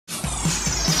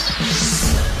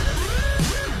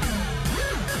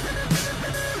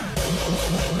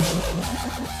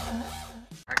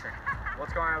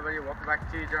welcome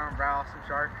back to German Brow Awesome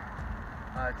Shark.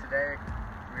 Today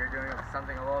we are doing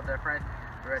something a little different.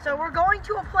 So we're going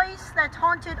to a place that's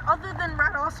haunted other than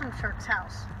Rat Awesome Shark's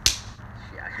house.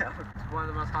 Yeah, I know. It's one of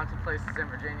the most haunted places in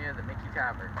Virginia, the Mick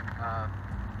Tavern.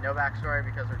 No backstory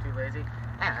because we're too lazy.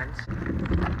 And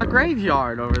a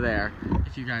graveyard over there,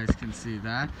 if you guys can see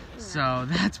that. So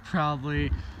that's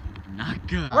probably not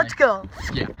good. Let's go.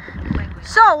 Yeah.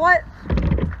 So what?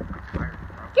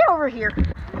 Get over here.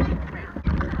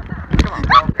 Come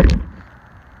on, bro.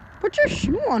 Put your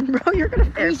shoe on, bro. You're gonna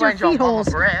freeze your feet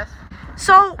holes.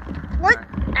 So what?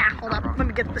 Hold up. Let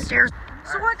me get up the stairs.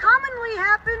 So what commonly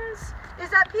happens is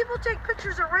that people take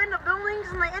pictures of random buildings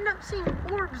and they end up seeing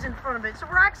orbs in front of it. So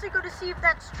we're actually going to see if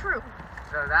that's true.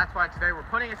 So that's why today we're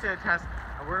putting it to the test,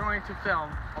 and we're going to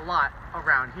film a lot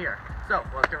around here. So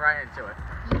let's get right into it.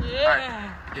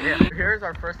 Yeah. Right. Here's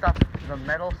our first stop, the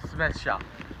Metal Smith Shop.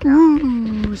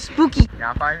 Ooh, spooky.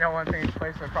 Now, if I know one thing, this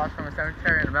place is across from a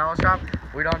cemetery and a metal shop.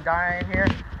 We don't die in here.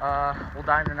 We'll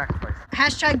die in the next place.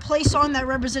 Hashtag play song that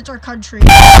represents our country.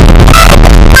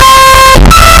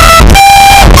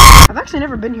 I've actually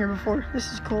never been here before.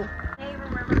 This is cool. Hey,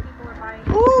 remember people were buying.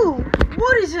 Ooh,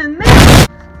 what is in there?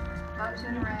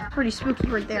 Pretty spooky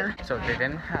right there. So they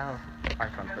didn't have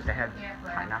iPhones, but they had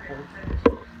pineapples.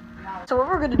 So what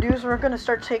we're gonna do is we're gonna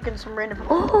start taking some random.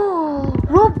 Oh,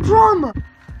 rope drama.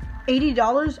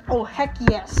 $80? Oh heck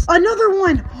yes. Another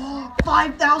one.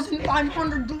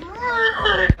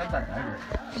 $5,500. That's not bad.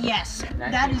 Yes,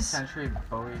 19th that is. century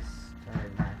Bowie's.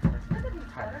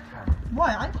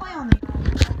 What? I play on the. All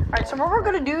right. So what we're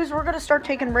gonna do is we're gonna start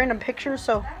taking random pictures.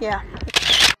 So yeah.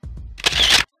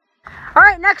 All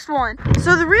right, next one.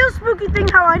 So the real spooky thing,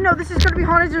 how I know this is gonna be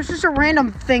haunted, there's just a random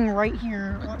thing right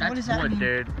here. What does that mean?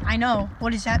 Dude. I know.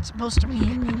 What is that supposed to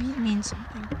mean? Maybe it means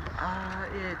something.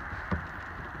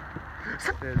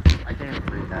 I can't even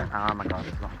read that. Oh my god,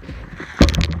 it's not.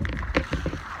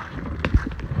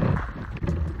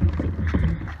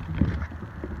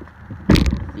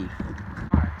 Thief.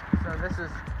 Alright, so this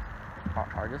is our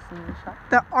artisan shop.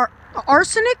 The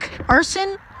arsenic?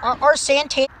 Arson?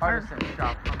 Arsante? Artisan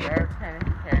shop. American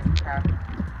handcrafted.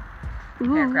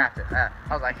 Handcrafted.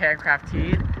 I was like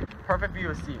handcrafted. Perfect view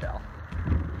of Seaville.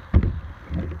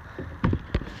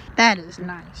 That is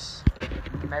nice.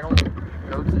 Metal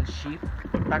goats and sheep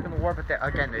back in the war, but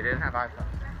again, they didn't have iPhones.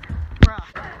 Bruh.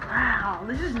 Wow,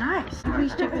 this is nice.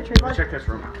 Please take the Let's check this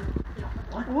room out.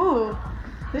 What? Whoa,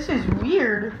 this is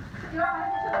weird. No,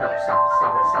 stop it.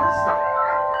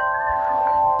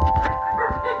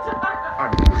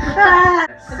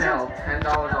 Sell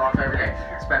 $10 off every day.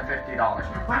 Spend $50.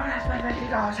 Why would I spend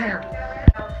 $50 here?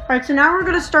 Alright, so now we're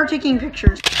gonna start taking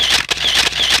pictures.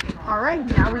 Alright,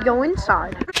 now we go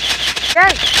inside.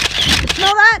 Hey,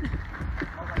 smell that?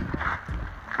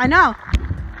 I know.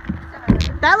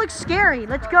 That looks scary.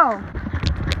 Let's go.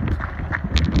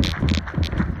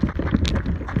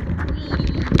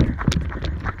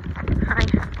 Hi.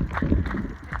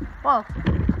 Whoa.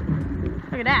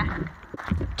 Look at that.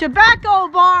 Tobacco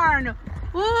barn.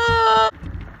 Woo!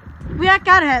 We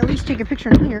gotta at least take a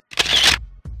picture in here.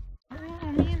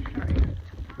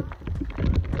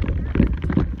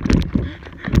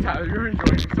 Tyler, you're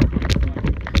enjoying yourself.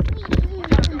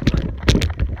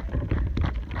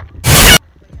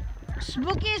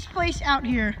 Spookiest place out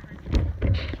here.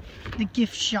 The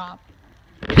gift shop.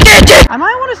 I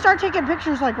might want to start taking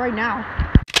pictures like right now.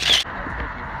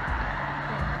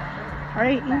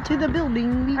 Alright, into the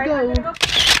building we go.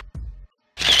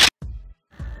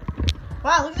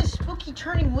 Wow, look at this spooky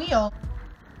turning wheel.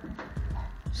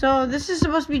 So this is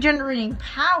supposed to be generating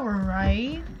power,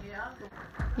 right?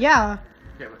 Yeah.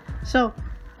 So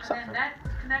And that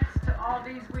connects to all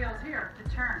these wheels here to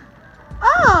turn.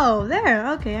 oh, there.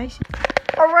 Okay, I see.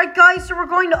 All right, guys. So we're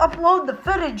going to upload the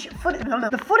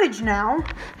footage now.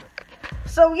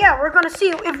 So yeah, we're gonna see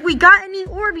if we got any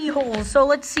Orby holes. So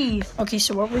let's see. Okay,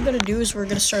 so what we're gonna do is we're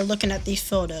gonna start looking at these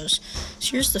photos.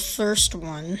 So here's the first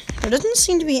one. There doesn't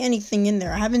seem to be anything in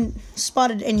there. I haven't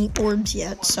spotted any orbs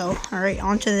yet. So all right,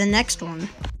 on to the next one.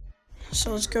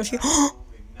 So let's go here. Oh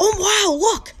wow,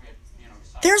 look.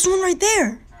 There's one right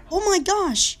there. Oh my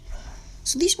gosh.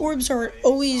 So these orbs are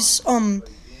always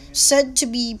said to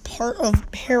be part of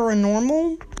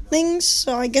paranormal things.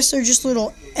 So I guess they're just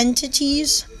little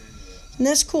entities. And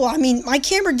that's cool. I mean, my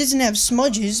camera doesn't have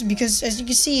smudges because as you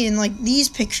can see in like these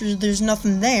pictures, there's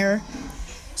nothing there.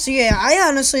 So yeah, I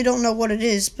honestly don't know what it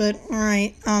is, but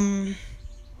alright.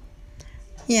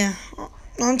 Yeah.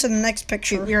 On to the next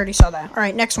picture. We already saw that.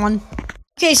 Alright, next one.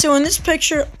 Okay, so in this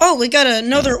picture, oh, we got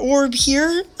another orb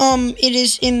here. It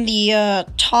is in the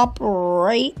top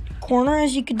right corner,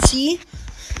 as you can see.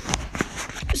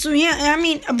 So yeah, I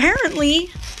mean, apparently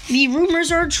the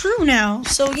rumors are true now.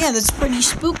 So yeah, that's pretty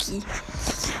spooky.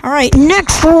 All right,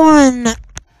 next one.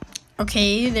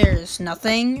 Okay, there's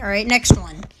nothing. All right, next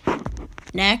one.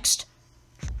 Next.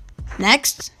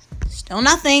 Still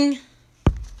nothing.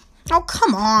 Oh,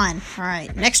 come on. All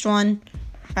right, next one.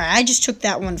 All right, I just took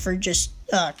that one for just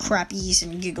crappies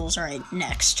and giggles. All right,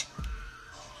 next.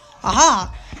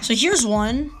 Aha. So here's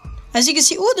one. As you can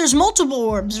see, oh, there's multiple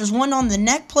orbs. There's one on the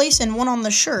neck place and one on the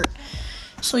shirt.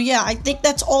 So yeah, I think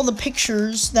that's all the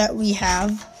pictures that we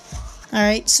have. All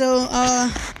right, so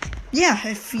yeah,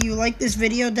 if you like this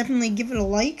video, definitely give it a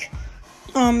like.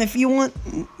 If you want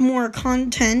more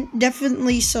content,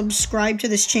 definitely subscribe to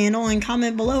this channel and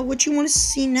comment below what you want to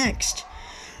see next.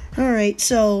 Alright,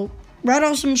 so Red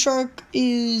Awesome Shark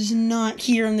is not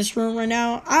here in this room right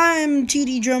now. I'm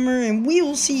TD Drummer, and we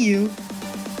will see you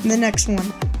in the next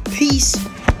one. Peace.